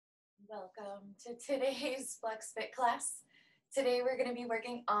Welcome to today's Flex Fit class. Today we're going to be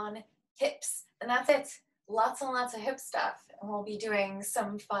working on hips, and that's it. Lots and lots of hip stuff, and we'll be doing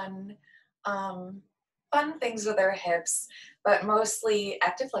some fun things with our hips, but mostly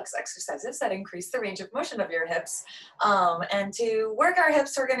active flex exercises that increase the range of motion of your hips. And to work our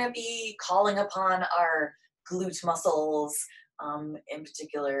hips, we're going to be calling upon our glute muscles, in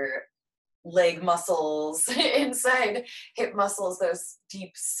particular leg muscles, inside hip muscles, those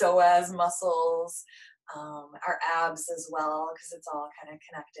deep psoas muscles, our abs as well, because it's all kind of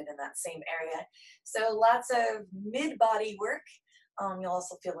connected in that same area. So lots of mid-body work. You'll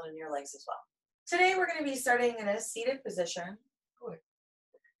also feel it in your legs as well. Today we're going to be starting in a seated position. Ooh,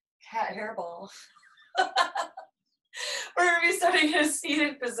 cat hairball. We're going to be starting in a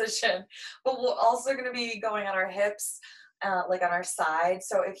seated position, but we're also going to be going on our hips, like on our side.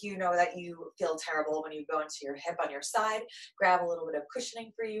 So if you know that you feel terrible when you go into your hip on your side, grab a little bit of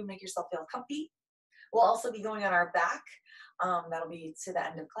cushioning for you, make yourself feel comfy. We'll also be going on our back. That'll be to the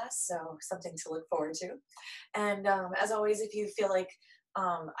end of class, so something to look forward to. And as always, if you feel like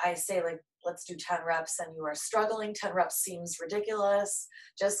I say, like, let's do 10 reps and you are struggling, 10 reps seems ridiculous,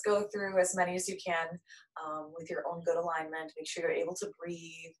 just go through as many as you can with your own good alignment. Make sure you're able to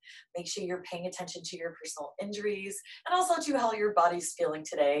breathe. Make sure you're paying attention to your personal injuries and also to how your body's feeling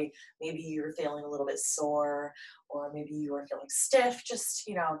today. Maybe you're feeling a little bit sore, or maybe you are feeling stiff. Just,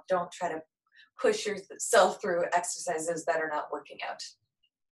 don't try to push yourself through exercises that are not working out.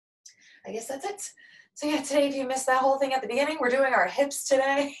 I guess that's it. So yeah, today, if you missed that whole thing at the beginning, we're doing our hips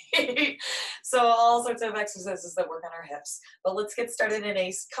today. So all sorts of exercises that work on our hips. But let's get started in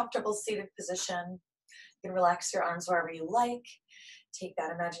a comfortable seated position. You can relax your arms wherever you like. Take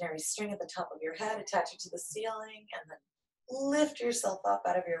that imaginary string at the top of your head, attach it to the ceiling, and then lift yourself up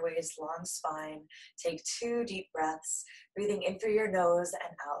out of your waist, long spine. Take 2 deep breaths, breathing in through your nose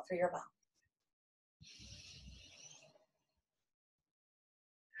and out through your mouth.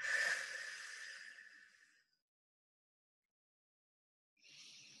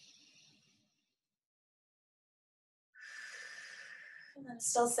 And then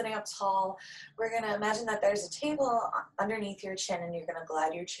still sitting up tall, we're going to imagine that there's a table underneath your chin, and you're going to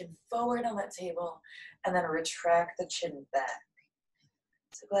glide your chin forward on that table and then retract the chin back.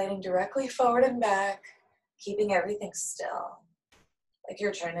 So gliding directly forward and back, keeping everything still. Like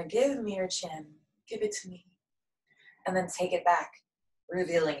you're trying to give me your chin, give it to me. And then take it back,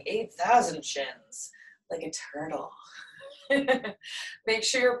 revealing 8,000 chins, like a turtle. Make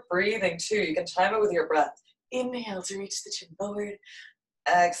sure you're breathing too. You can time it with your breath. Inhale to reach the chin forward.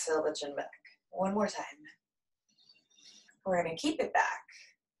 Exhale the chin back. One more time. We're going to keep it back.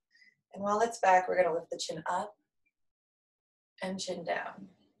 And while it's back, we're going to lift the chin up and chin down.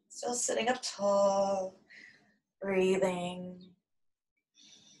 Still sitting up tall, breathing.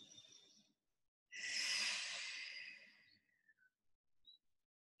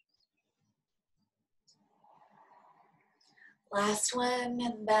 Last one,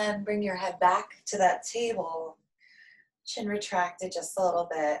 and then bring your head back to that table. Chin retracted just a little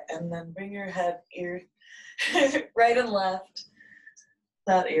bit, and then bring your head ear right and left.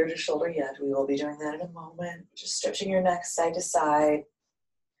 Not ear to shoulder yet. We will be doing that in a moment. Just stretching your neck side to side.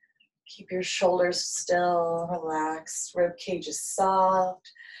 Keep your shoulders still, relaxed. Rib cage is soft.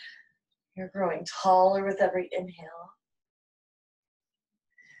 You're growing taller with every inhale.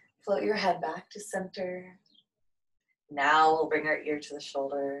 Float your head back to center. Now we'll bring our ear to the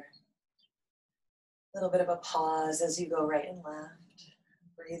shoulder. A little bit of a pause as you go right and left.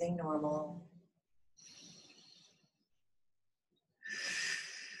 Breathing normal.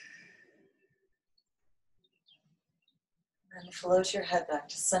 And float your head back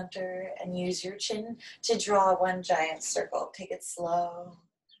to center and use your chin to draw one giant circle. Take it slow.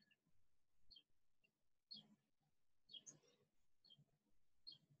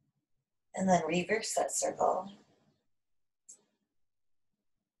 And then reverse that circle.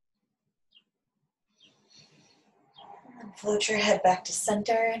 And float your head back to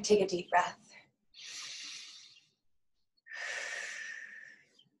center and take a deep breath.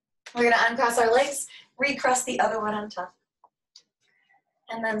 We're going to uncross our legs, recross the other one on top.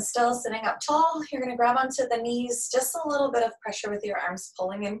 And then still sitting up tall, you're going to grab onto the knees, just a little bit of pressure with your arms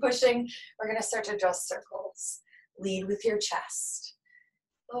pulling and pushing. We're going to start to draw circles. Lead with your chest.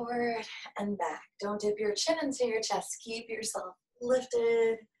 Forward and back. Don't dip your chin into your chest. Keep yourself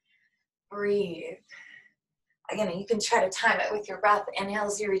lifted. Breathe. Again, you can try to time it with your breath. Inhale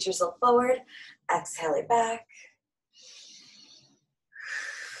as you reach yourself forward. Exhale it back.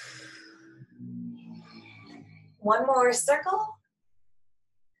 One more circle.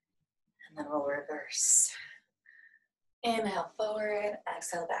 And then we'll reverse. Inhale forward,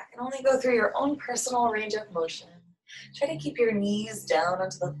 exhale back, and only go through your own personal range of motion. Try to keep your knees down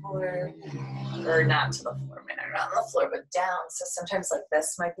onto the floor, or not to the floor, maybe not on the floor, but down. So sometimes like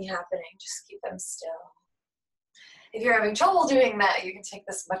this might be happening. Just keep them still. If you're having trouble doing that, you can take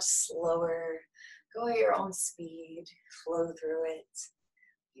this much slower. Go at your own speed, flow through it,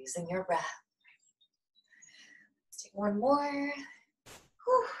 using your breath. Let's take one more.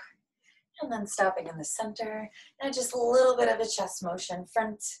 Whew. And then stopping in the center, and just a little bit of a chest motion,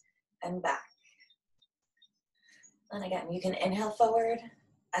 front and back. And again, you can inhale forward,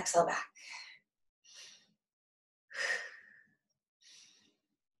 exhale back.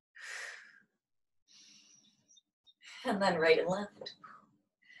 And then right and left,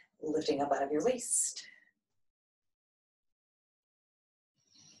 lifting up out of your waist.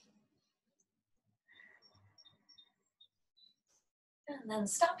 And then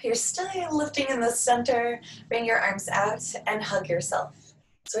stop here, still lifting in the center. Bring your arms out and hug yourself.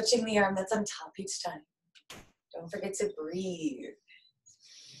 Switching the arm that's on top each time. Don't forget to breathe.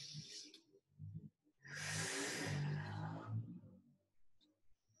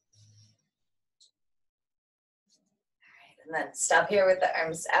 All right, and then stop here with the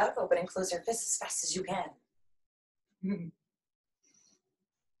arms out. Open and close your fists as fast as you can.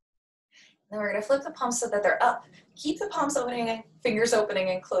 Then we're going to flip the palms so that they're up. Keep the palms opening and fingers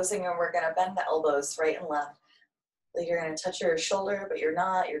opening and closing, and we're going to bend the elbows right and left. Like you're going to touch your shoulder, but you're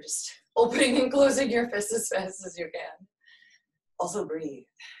not. You're just opening and closing your fists as fast as you can. Also breathe.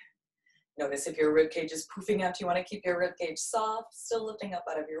 Notice if your ribcage is poofing out, you want to keep your ribcage soft, still lifting up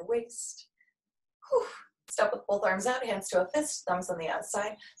out of your waist. Whew. Step with both arms out, hands to a fist, thumbs on the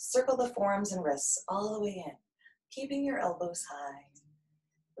outside. Circle the forearms and wrists all the way in, keeping your elbows high.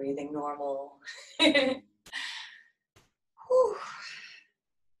 Breathing normal. And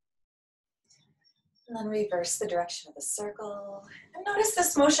then reverse the direction of the circle. And notice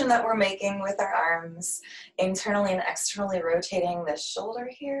this motion that we're making with our arms, internally and externally rotating the shoulder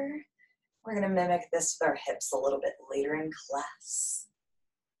here. We're going to mimic this with our hips a little bit later in class.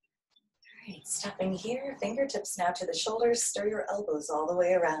 All right, stepping here, fingertips now to the shoulders, stir your elbows all the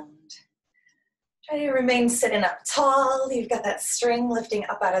way around. Try to remain sitting up tall. You've got that string lifting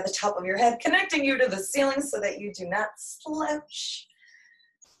up out of the top of your head, connecting you to the ceiling so that you do not slouch.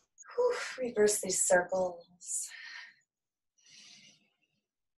 Whew, reverse these circles.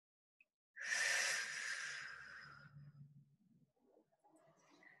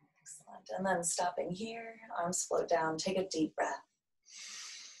 Excellent. And then stopping here, arms float down. Take a deep breath.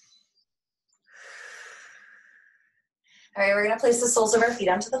 All right, we're going to place the soles of our feet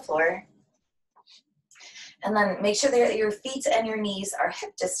onto the floor. And then make sure that your feet and your knees are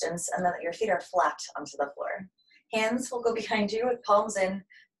hip distance and that your feet are flat onto the floor. Hands will go behind you with palms in,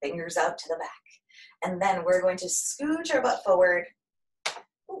 fingers out to the back. And then we're going to scooch our butt forward.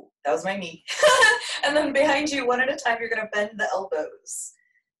 Ooh, that was my knee. And then behind you, one at a time, you're going to bend the elbows.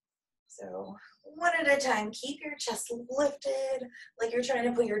 So one at a time, keep your chest lifted like you're trying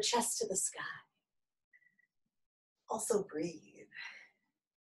to put your chest to the sky. Also breathe.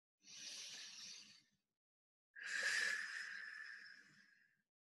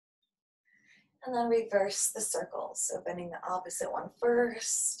 And then reverse the circles. So bending the opposite one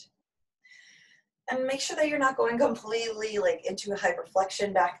first. And make sure that you're not going completely like into a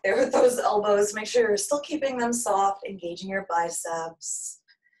hyperflexion back there with those elbows. Make sure you're still keeping them soft, engaging your biceps,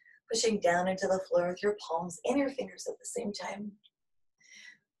 pushing down into the floor with your palms and your fingers at the same time.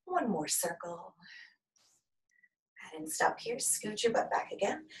 One more circle. And stop here, scoot your butt back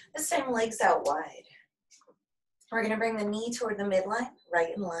again. This time legs out wide. We're gonna bring the knee toward the midline,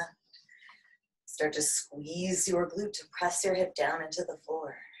 right and left. Start to squeeze your glute to press your hip down into the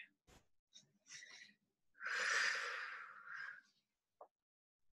floor.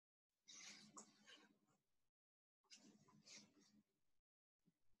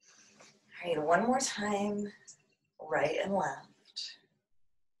 All right, one more time, right and left.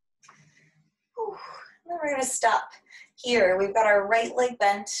 Whew. Then we're gonna stop here. We've got our right leg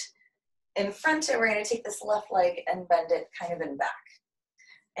bent in front, and we're gonna take this left leg and bend it kind of in back.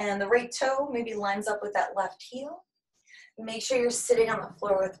 And the right toe maybe lines up with that left heel. Make sure you're sitting on the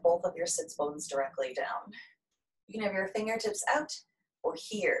floor with both of your sits bones directly down. You can have your fingertips out or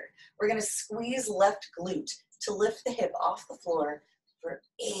here. We're gonna squeeze left glute to lift the hip off the floor for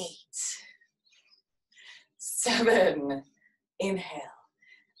 8, 7, inhale,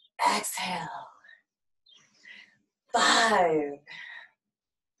 exhale, 5,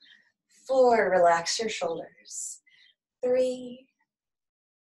 4, relax your shoulders, 3,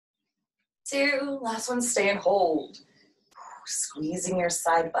 2, last one, stay and hold. Squeezing your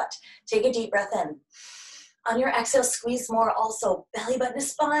side butt. Take a deep breath in. On your exhale, squeeze more also. Belly button to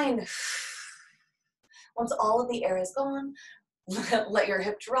spine. Once all of the air is gone, let your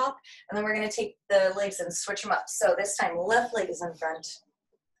hip drop, and then we're going to take the legs and switch them up. So this time, left leg is in front,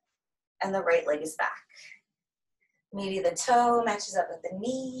 and the right leg is back. Maybe the toe matches up with the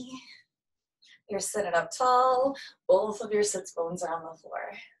knee. You're sitting up tall. Both of your sits bones are on the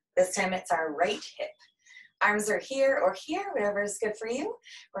floor. This time, it's our right hip. Arms are here or here, whatever is good for you.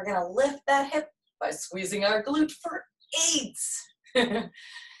 We're going to lift that hip by squeezing our glute for 8.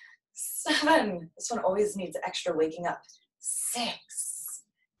 7. This one always needs extra waking up. 6.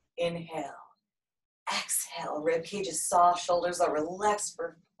 Inhale. Exhale. Rib cage is soft. Shoulders are relaxed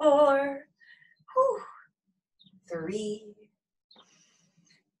for 4. 3.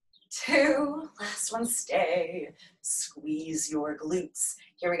 2. Last one, stay. Squeeze your glutes.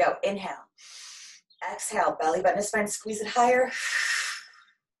 Here we go. Inhale. Exhale. Belly button to spine. Squeeze it higher.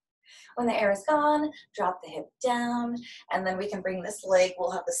 When the air is gone, drop the hip down, and then we can bring this leg.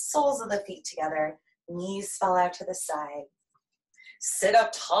 We'll have the soles of the feet together. Knees fall out to the side. Sit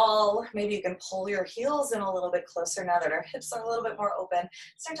up tall. Maybe you can pull your heels in a little bit closer now that our hips are a little bit more open.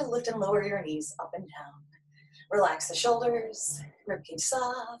 Start to lift and lower your knees up and down. Relax the shoulders, ribcage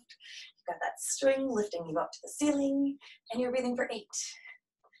soft. You've got that string lifting you up to the ceiling, and you're breathing for 8,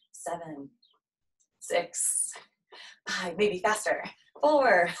 7, 6, 5, maybe faster.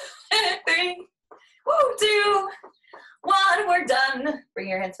 4, 3, 2, 1, we're done. Bring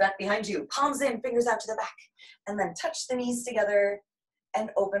your hands back behind you, palms in, fingers out to the back, and then touch the knees together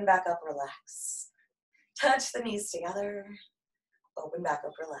and open back up, relax. Touch the knees together, open back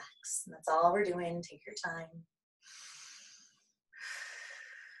up, relax. And that's all we're doing, take your time.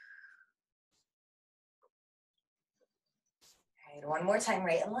 All right, one more time,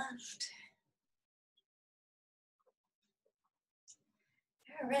 right and left.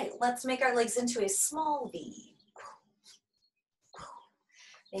 All right, let's make our legs into a small V.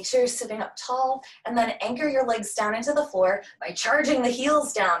 Make sure you're sitting up tall, and then anchor your legs down into the floor by charging the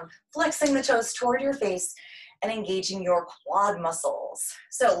heels down, flexing the toes toward your face, and engaging your quad muscles.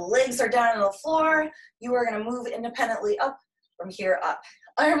 So legs are down on the floor. You are gonna move independently up from here up.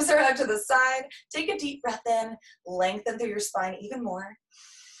 Arms are out to the side. Take a deep breath in, lengthen through your spine even more.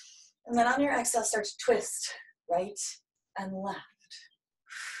 And then on your exhale, start to twist right and left.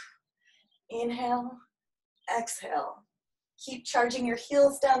 Inhale, exhale. Keep charging your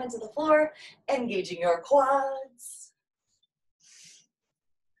heels down into the floor, engaging your quads.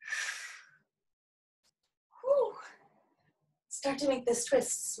 Whew. Start to make this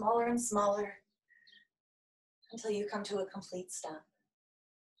twist smaller and smaller until you come to a complete stop.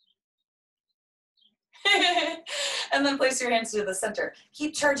 And then place your hands to the center.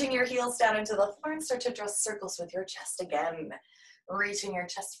 Keep charging your heels down into the floor and start to draw circles with your chest again. Reaching your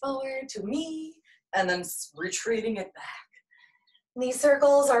chest forward to me, and then retreating it back. These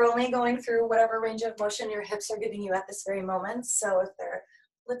circles are only going through whatever range of motion your hips are giving you at this very moment. So if they're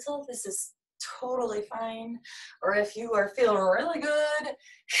little, this is totally fine. Or if you are feeling really good,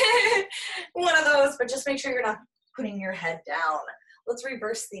 one of those, but just make sure you're not putting your head down. Let's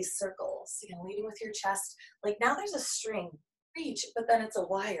reverse these circles. Again, leading with your chest. Like now there's a string, reach, but then it's a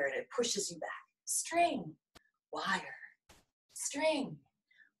wire and it pushes you back. String, wire. String,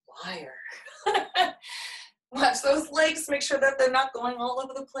 wire. Watch those legs, make sure that they're not going all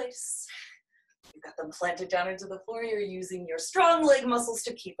over the place. You've got them planted down into the floor. You're using your strong leg muscles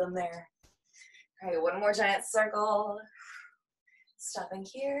to keep them there. All right, one more giant circle. Stopping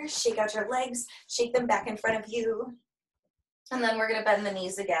here, shake out your legs, shake them back in front of you. And then we're gonna bend the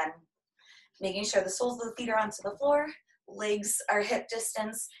knees again. Making sure the soles of the feet are onto the floor, legs are hip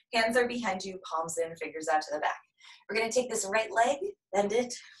distance, hands are behind you, palms in, fingers out to the back. We're gonna take this right leg, bend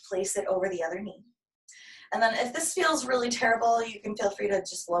it, place it over the other knee. And then if this feels really terrible, you can feel free to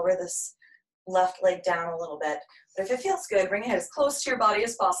just lower this left leg down a little bit. But if it feels good, bring it as close to your body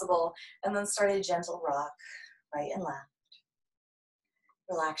as possible, and then start a gentle rock, right and left.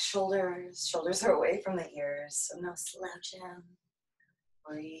 Relax shoulders. Shoulders are away from the ears, so no slouching.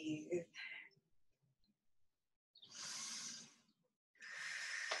 Breathe.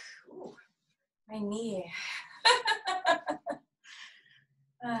 Ooh, my knee.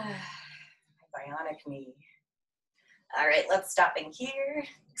 My bionic knee. All right, let's stop in here.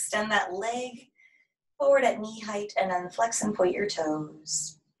 Extend that leg forward at knee height and then flex and point your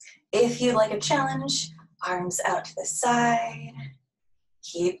toes. If you like a challenge, arms out to the side.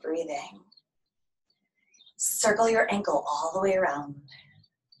 Keep breathing. Circle your ankle all the way around.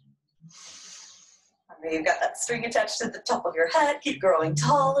 You've got that string attached to the top of your head. Keep growing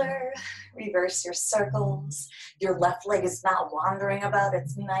taller. Reverse your circles. Your left leg is not wandering about.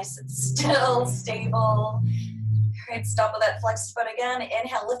 It's nice and still, stable. All right, stop with that flexed foot again.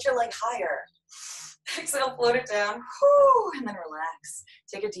 Inhale, lift your leg higher. Exhale, float it down. Whew, and then relax.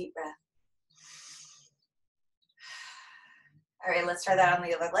 Take a deep breath. All right, let's try that on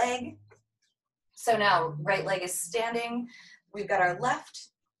the other leg. So now, right leg is standing. We've got our left,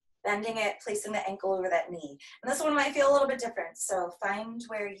 bending it, placing the ankle over that knee. And this one might feel a little bit different, so find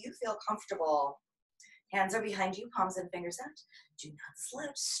where you feel comfortable. Hands are behind you, palms and fingers out. Do not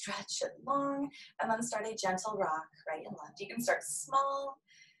slip, stretch it long, and then start a gentle rock, right and left. You can start small,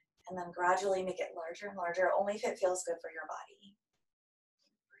 and then gradually make it larger and larger, only if it feels good for your body.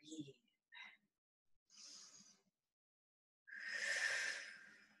 Breathe.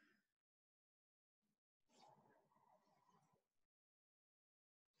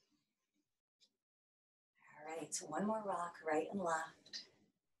 All right, so one more rock, right and left.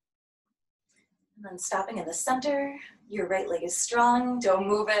 And then stopping in the center, your right leg is strong, don't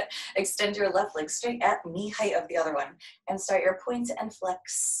move it. Extend your left leg straight at knee height of the other one. And start your point and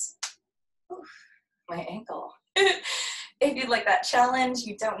flex. Oof, my ankle. If you'd like that challenge,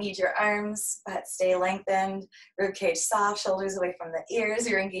 you don't need your arms, but stay lengthened, ribcage soft, shoulders away from the ears.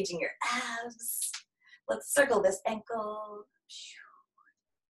 You're engaging your abs. Let's circle this ankle.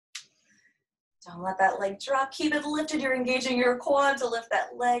 Don't let that leg drop. Keep it lifted. You're engaging your quad to lift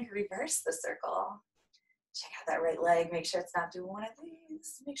that leg. Reverse the circle. Check out that right leg. Make sure it's not doing one of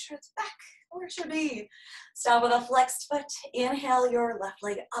these. Make sure it's back where it should be. Stop with a flexed foot. Inhale your left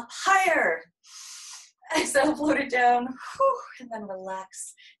leg up higher. Exhale, float it down. Whew, and then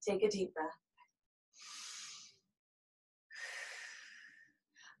relax. Take a deep breath.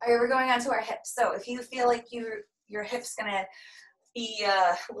 All right, we're going on to our hips. So if you feel like your hip's gonna be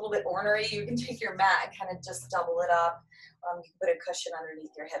a little bit ornery, you can take your mat and kind of just double it up. You can put a cushion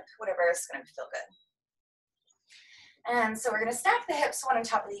underneath your hip, whatever is going to feel good. And so we're going to stack the hips one on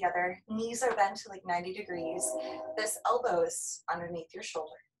top of the other. Knees are bent to like 90 degrees. This elbow is underneath your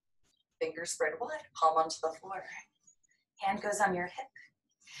shoulder. Fingers spread wide, palm onto the floor. Hand goes on your hip.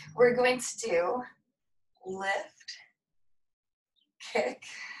 We're going to do lift, kick,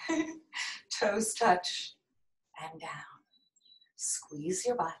 toes touch, and down. Squeeze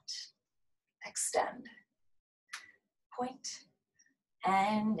your butt, extend, point,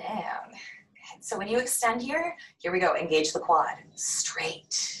 and down. Good. So when you extend here we go, engage the quad.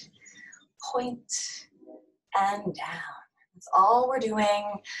 Straight, point, and down. That's all we're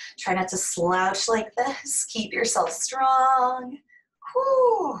doing. Try not to slouch like this. Keep yourself strong.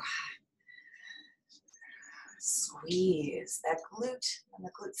 Whew. Squeeze that glute, and the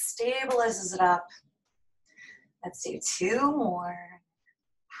glute stabilizes it up. Let's do two more.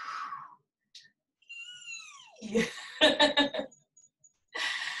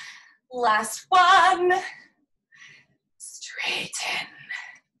 Last one. Straighten.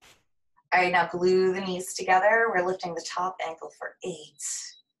 All right, now glue the knees together. We're lifting the top ankle for 8,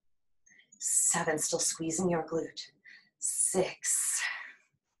 7, still squeezing your glute. 6,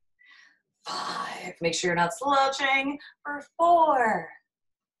 5, make sure you're not slouching. For 4,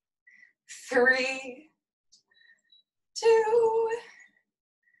 3, 2,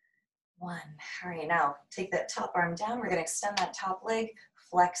 1. All right, now take that top arm down. We're gonna extend that top leg,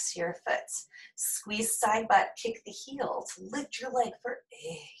 flex your foot. Squeeze side butt, kick the heel to lift your leg for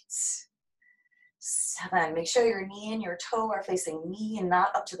 8, 7. Make sure your knee and your toe are facing me and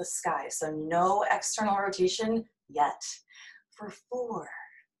not up to the sky. So no external rotation yet. For 4,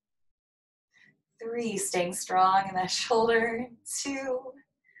 3, staying strong in that shoulder. 2,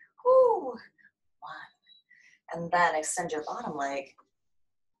 1. And then extend your bottom leg.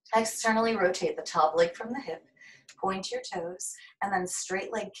 Externally rotate the top leg from the hip, point your toes, and then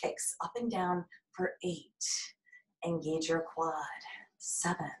straight leg kicks up and down for 8. Engage your quad.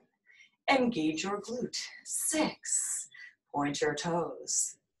 7. Engage your glute. 6. Point your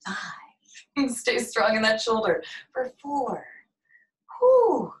toes. 5. Stay strong in that shoulder. For 4.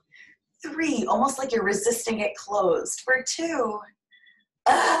 3. Almost like you're resisting it closed. For 2.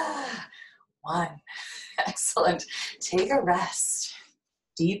 1. Excellent. Take a rest.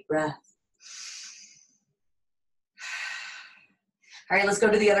 Deep breath. All right, let's go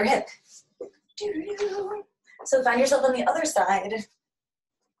to the other hip. So find yourself on the other side.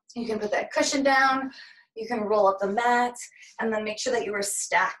 You can put that cushion down. You can roll up the mat, and then make sure that you are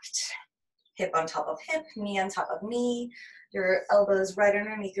stacked. Hip on top of hip, knee on top of knee. Your elbows right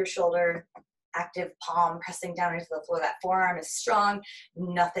underneath your shoulder. Active palm pressing down into the floor. That forearm is strong.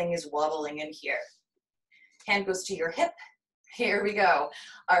 Nothing is wobbling in here. Hand goes to your hip. Here we go.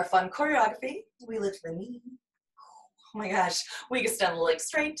 Our fun choreography. We lift the knee. Oh my gosh. We extend the legs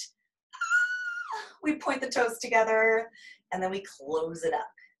straight. We point the toes together, and then we close it up.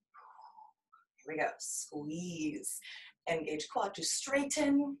 Here we go. Squeeze. Engage quad to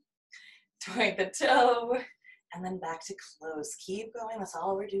straighten. Point the toe, and then back to close. Keep going. That's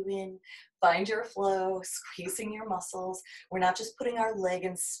all we're doing. Find your flow, squeezing your muscles. We're not just putting our leg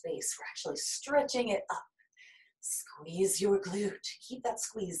in space. We're actually stretching it up. Squeeze your glute. Keep that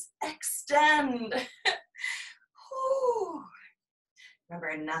squeeze. Extend.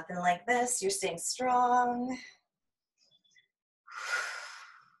 Remember, nothing like this. You're staying strong.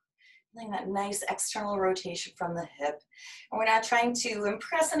 Feeling that nice external rotation from the hip. And we're not trying to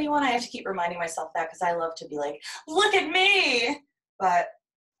impress anyone. I have to keep reminding myself that because I love to be like, look at me. But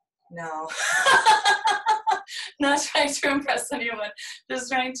no. Not trying to impress anyone. Just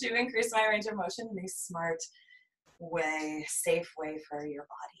trying to increase my range of motion in a smart way, safe way for your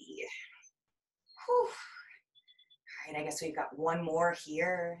body. Whew. All right, I guess we've got one more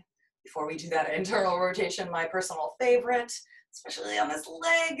here before we do that internal rotation, my personal favorite, especially on this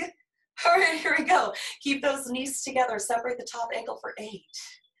leg. All right, here we go. Keep those knees together. Separate the top ankle for 8.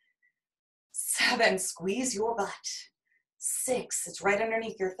 7, squeeze your butt. 6, it's right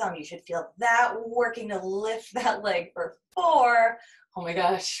underneath your thumb. You should feel that working to lift that leg for 4. Oh my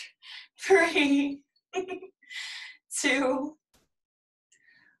gosh. 3, 2,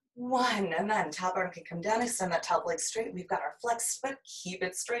 1. And then top arm can come down. Extend that top leg straight. We've got our flexed foot. Keep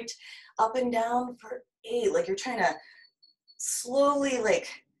it straight. Up and down for 8. Like you're trying to slowly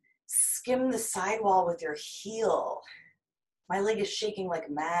skim the sidewall with your heel. My leg is shaking like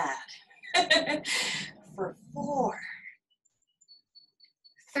mad. For 4,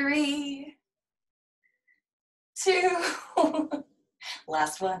 3, 2,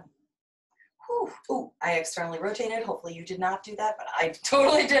 last one. Whew. Ooh, I externally rotated. Hopefully you did not do that, but I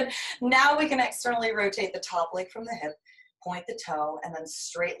totally did. Now we can externally rotate the top leg from the hip, point the toe, and then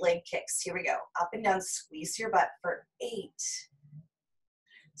straight leg kicks. Here we go. Up and down, squeeze your butt for 8.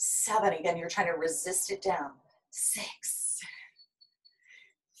 7, again, you're trying to resist it down. 6,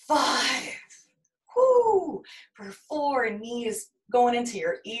 5, whoo, for 4, knees going into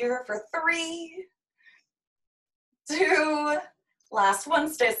your ear for 3, 2, last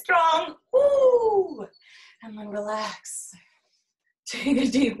one, stay strong, woo, and then relax. Take a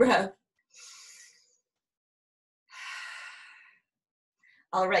deep breath.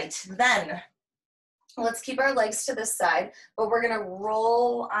 All right, then let's keep our legs to this side, but we're gonna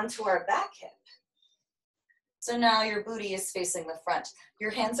roll onto our back hip. So now your booty is facing the front.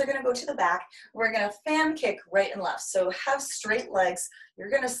 Your hands are gonna go to the back. We're gonna fan kick right and left. So have straight legs. You're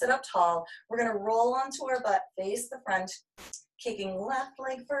gonna sit up tall. We're gonna roll onto our butt, face the front, kicking left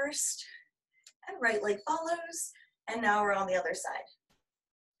leg first, and right leg follows. And now we're on the other side.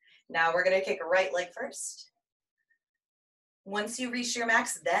 Now we're gonna kick right leg first. Once you reach your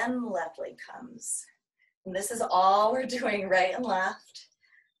max, then left leg comes. And this is all we're doing, right and left.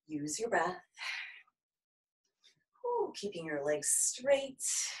 Use your breath. Ooh, keeping your legs straight.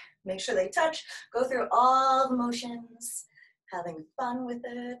 Make sure they touch. Go through all the motions. Having fun with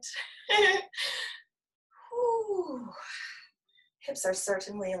it. Ooh. Hips are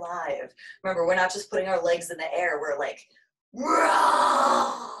certainly alive. Remember, we're not just putting our legs in the air. We're like,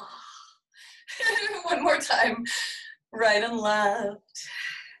 rah! One more time. Right and left.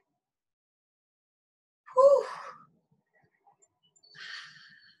 Whew.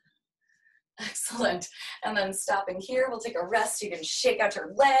 Excellent. And then stopping here, we'll take a rest. You can shake out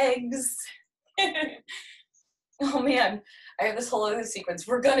your legs. Oh man, I have this whole other sequence.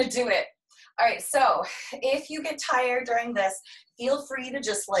 We're gonna do it. All right, so if you get tired during this, feel free to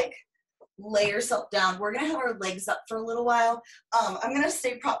just lay yourself down. We're gonna have our legs up for a little while. I'm gonna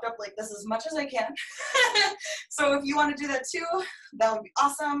stay propped up like this as much as I can. So if you wanna do that too, that would be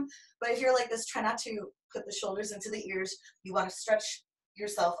awesome. But if you're like this, try not to put the shoulders into the ears. You wanna stretch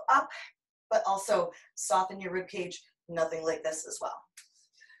yourself up, but also soften your rib cage, nothing like this as well.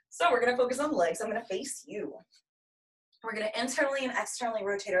 So we're gonna focus on legs. I'm gonna face you. We're gonna internally and externally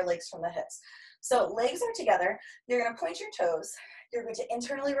rotate our legs from the hips. So legs are together. You're gonna point your toes. You're going to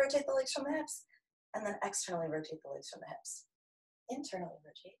internally rotate the legs from the hips, and then externally rotate the legs from the hips. Internally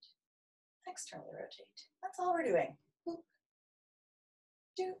rotate, externally rotate. That's all we're doing. Boop.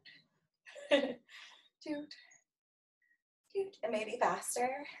 Doot. Doot. Doot. And maybe faster.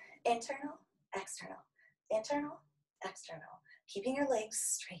 Internal, external. Internal, external. Keeping your legs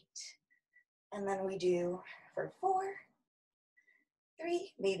straight. And then we do for 4,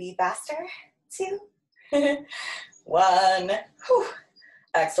 3, maybe faster, 2, 1. Whew.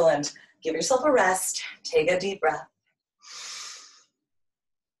 Excellent. Give yourself a rest. Take a deep breath.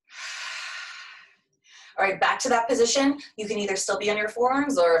 All right, back to that position. You can either still be on your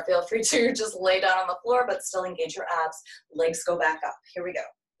forearms or feel free to just lay down on the floor, but still engage your abs. Legs go back up. Here we go.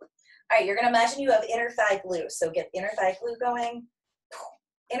 All right, you're gonna imagine you have inner thigh glue. So get inner thigh glue going.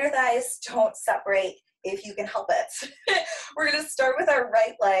 Inner thighs don't separate if you can help it. We're gonna start with our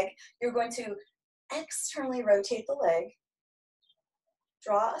right leg. You're going to externally rotate the leg.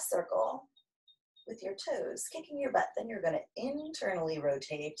 Draw a circle with your toes, kicking your butt. Then you're gonna internally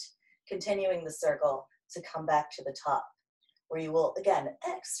rotate, continuing the circle to come back to the top, where you will, again,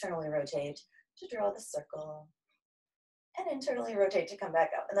 externally rotate to draw the circle and internally rotate to come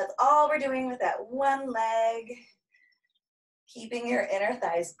back up. And that's all we're doing with that one leg, keeping your inner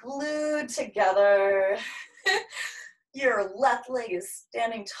thighs glued together. Your left leg is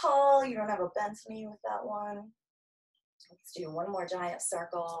standing tall. You don't have a bent knee with that one. Let's do one more giant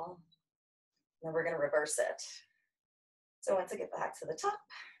circle. And then we're gonna reverse it. So once I get back to the top,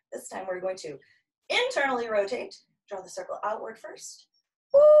 this time we're going to internally rotate, draw the circle outward first.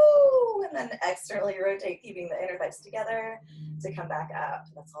 Woo! And then externally rotate, keeping the inner thighs together to come back up.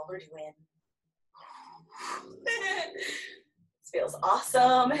 That's all we're doing. This feels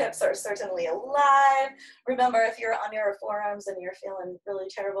awesome. Hips are certainly alive. Remember, if you're on your forearms and you're feeling really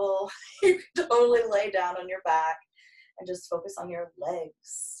terrible, you can totally lay down on your back and just focus on your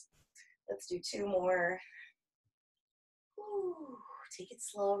legs. Let's do two more. Woo. Take it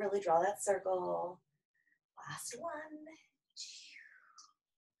slow, really draw that circle. Last one.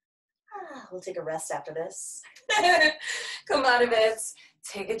 We'll take a rest after this. Come out of it,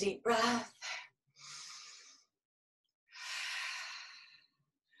 take a deep breath.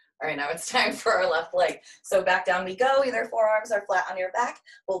 All right, now it's time for our left leg. So back down we go, either forearms are flat on your back,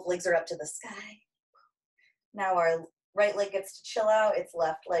 both legs are up to the sky. Now our right leg gets to chill out, it's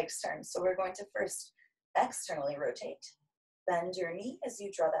left leg's turn. So we're going to first externally rotate. Bend your knee as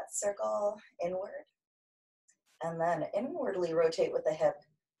you draw that circle inward. And then inwardly rotate with the hip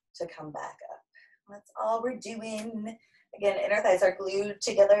to come back up. That's all we're doing. Again, inner thighs are glued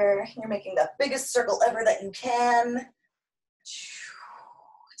together. You're making the biggest circle ever that you can.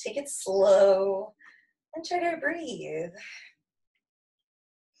 Take it slow and try to breathe.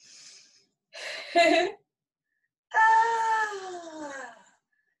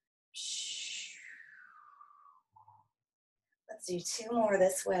 Let's do two more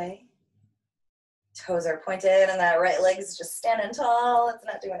this way. Toes are pointed and that right leg is just standing tall. It's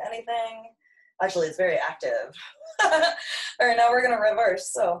not doing anything. Actually, it's very active. All right, now we're gonna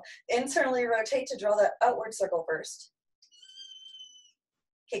reverse. So internally rotate to draw that outward circle first.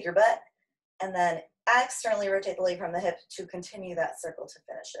 Kick your butt, and then externally rotate the leg from the hip to continue that circle to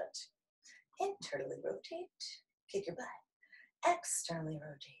finish it. Internally rotate, kick your butt, externally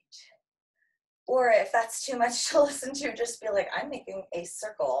rotate. Or if that's too much to listen to, just feel like I'm making a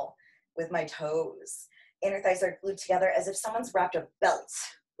circle with my toes. Inner thighs are glued together as if someone's wrapped a belt,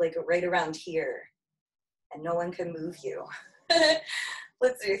 like right around here, and no one can move you.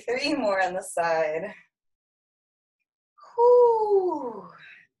 Let's do three more on the side. Whoo.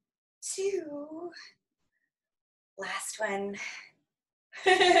 Two. Last one.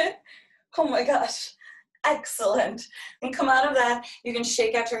 Oh my gosh. Excellent. And come out of that. You can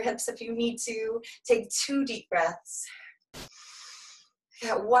shake out your hips if you need to. Take 2 deep breaths.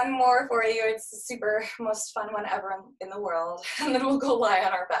 Got one more for you. It's the super most fun one ever in the world. And then we'll go lie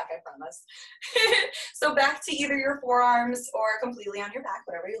on our back, I promise. So back to either your forearms or completely on your back,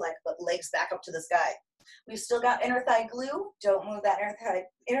 whatever you like, but legs back up to the sky. We've still got inner thigh glue. Don't move that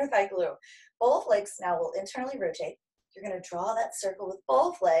inner thigh glue. Both legs now will internally rotate. You're going to draw that circle with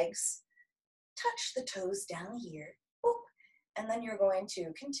both legs. Touch the toes down here. Boop. And then you're going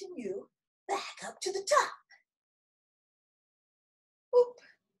to continue back up to the top. Boop.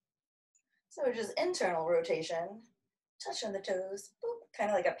 So just internal rotation. Touch on the toes. Boop. Kind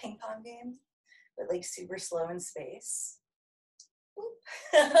of like a ping pong game, but like super slow in space. Boop.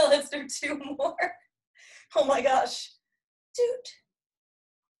 Let's do 2 more. Oh my gosh. Toot.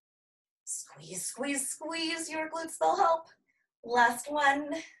 Squeeze, squeeze, squeeze your glutes, they'll help. Last one.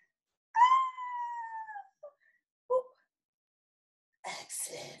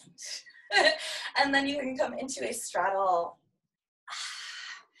 Excellent. And then you can come into a straddle.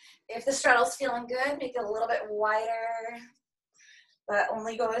 If the straddle's feeling good, make it a little bit wider, but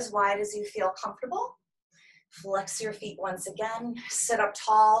only go as wide as you feel comfortable. Flex your feet once again, sit up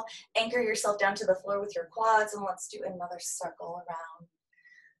tall, anchor yourself down to the floor with your quads, and let's do another circle around.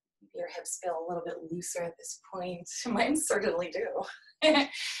 Your hips feel a little bit looser at this point. Mine certainly do.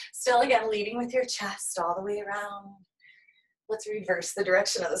 Still, again, leading with your chest all the way around. Let's reverse the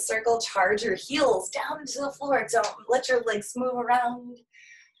direction of the circle. Charge your heels down into the floor. Don't let your legs move around.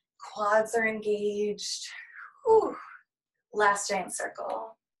 Quads are engaged. Whew. Last giant circle.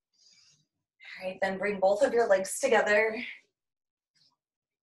 All right, then bring both of your legs together.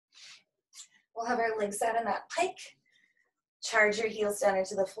 We'll have our legs out in that pike. Charge your heels down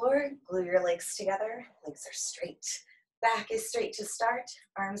into the floor. Glue your legs together. Legs are straight. Back is straight to start.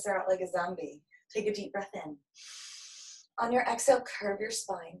 Arms are out like a zombie. Take a deep breath in. On your exhale, curve your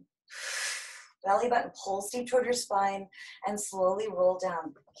spine. Belly button pulls deep toward your spine and slowly roll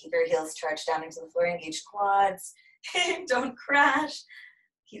down. Keep your heels charged down into the floor. Engage quads. Don't crash.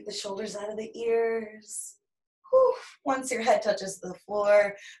 Keep the shoulders out of the ears. Whew. Once your head touches the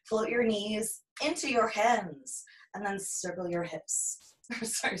floor, float your knees into your hands and then circle your hips.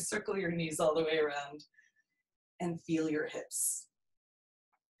 Sorry, circle your knees all the way around and feel your hips.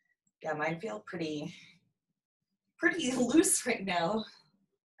 Yeah, mine feel pretty loose right now.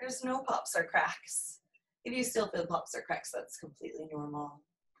 There's no pops or cracks. If you still feel pops or cracks, that's completely normal.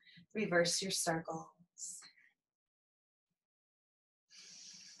 Reverse your circles.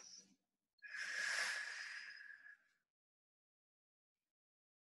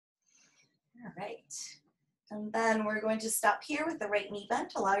 All right. And then we're going to stop here with the right knee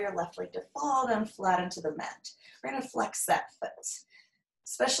bent. Allow your left leg to fall down flat into the mat. We're going to flex that foot.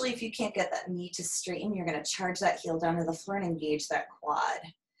 Especially if you can't get that knee to straighten, you're going to charge that heel down to the floor and engage that quad.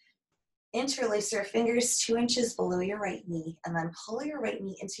 Interlace your fingers 2 inches below your right knee and then pull your right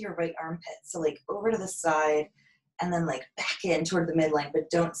knee into your right armpit. So like over to the side and then like back in toward the midline, but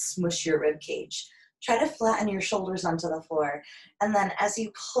don't smush your rib cage. Try to flatten your shoulders onto the floor. And then as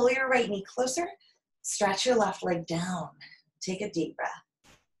you pull your right knee closer, stretch your left leg down. Take a deep breath.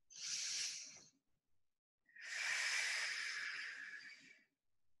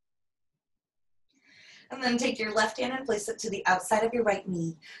 And then take your left hand and place it to the outside of your right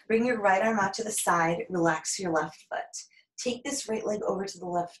knee. Bring your right arm out to the side. Relax your left foot. Take this right leg over to the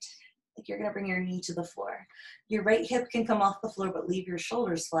left, like you're gonna bring your knee to the floor. Your right hip can come off the floor, but leave your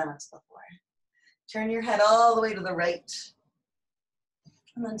shoulders flat onto the floor. Turn your head all the way to the right.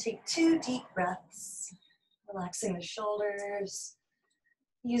 And then take 2 deep breaths, relaxing the shoulders.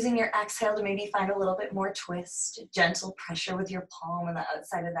 Using your exhale to maybe find a little bit more twist, gentle pressure with your palm on the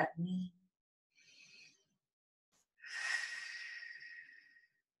outside of that knee.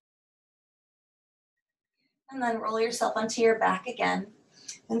 And then roll yourself onto your back again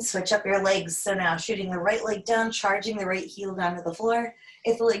and switch up your legs. So now shooting the right leg down, charging the right heel down to the floor.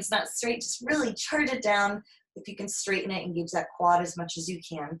 If the leg's not straight, just really charge it down. If you can straighten it, engage that quad as much as you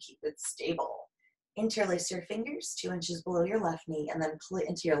can. Keep it stable. Interlace your fingers 2 inches below your left knee and then pull it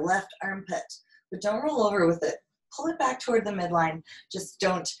into your left armpit. But don't roll over with it. Pull it back toward the midline. Just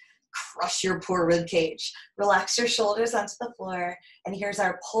don't crush your poor rib cage. Relax your shoulders onto the floor. And here's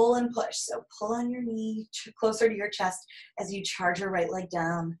our pull and push. So pull on your knee closer to your chest as you charge your right leg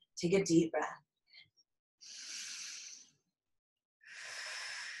down. Take a deep breath.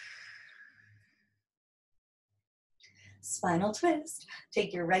 Spinal twist.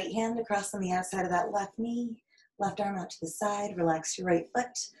 Take your right hand across on the outside of that left knee. Left arm out to the side. Relax your right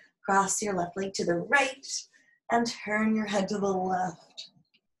foot. Cross your left leg to the right. And turn your head to the left.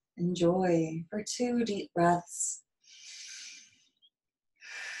 Enjoy for 2 deep breaths.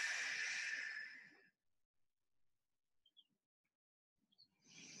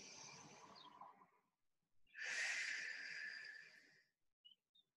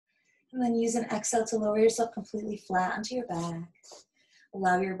 And then use an exhale to lower yourself completely flat onto your back.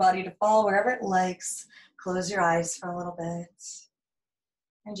 Allow your body to fall wherever it likes. Close your eyes for a little bit.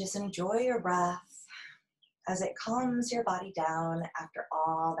 And just enjoy your breath as it calms your body down after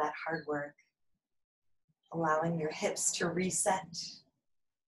all that hard work. Allowing your hips to reset.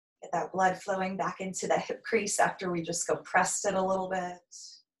 Get that blood flowing back into the hip crease after we just compressed it a little bit.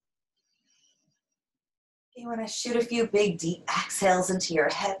 You want to shoot a few big deep exhales into your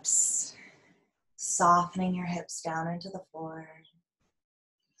hips, softening your hips down into the floor,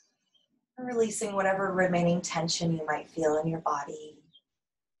 and releasing whatever remaining tension you might feel in your body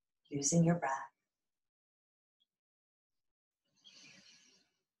using your breath.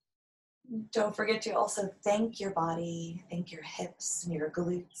 Don't forget to also thank your body, thank your hips and your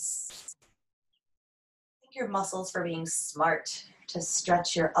glutes. Thank your muscles for being smart to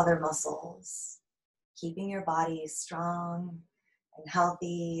stretch your other muscles, keeping your body strong and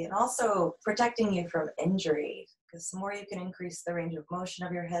healthy, and also protecting you from injury, because the more you can increase the range of motion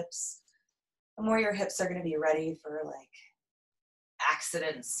of your hips, the more your hips are going to be ready for like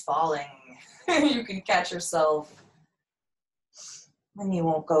accidents, falling. You can catch yourself and you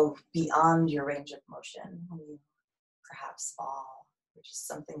won't go beyond your range of motion when you perhaps fall, which is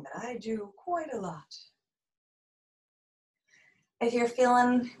something that I do quite a lot. If you're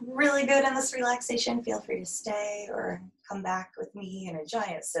feeling really good in this relaxation, feel free to stay or come back with me in a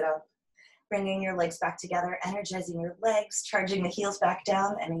giant sit-up, bringing your legs back together, energizing your legs, charging the heels back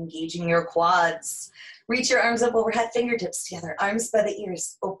down, and engaging your quads. Reach your arms up overhead, fingertips together, arms by the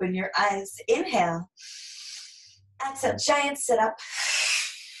ears. Open your eyes. Inhale. Exhale, giant sit-up.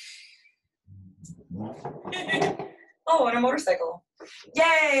 Oh, and a motorcycle.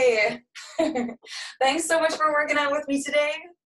 Yay! Thanks so much for working out with me today.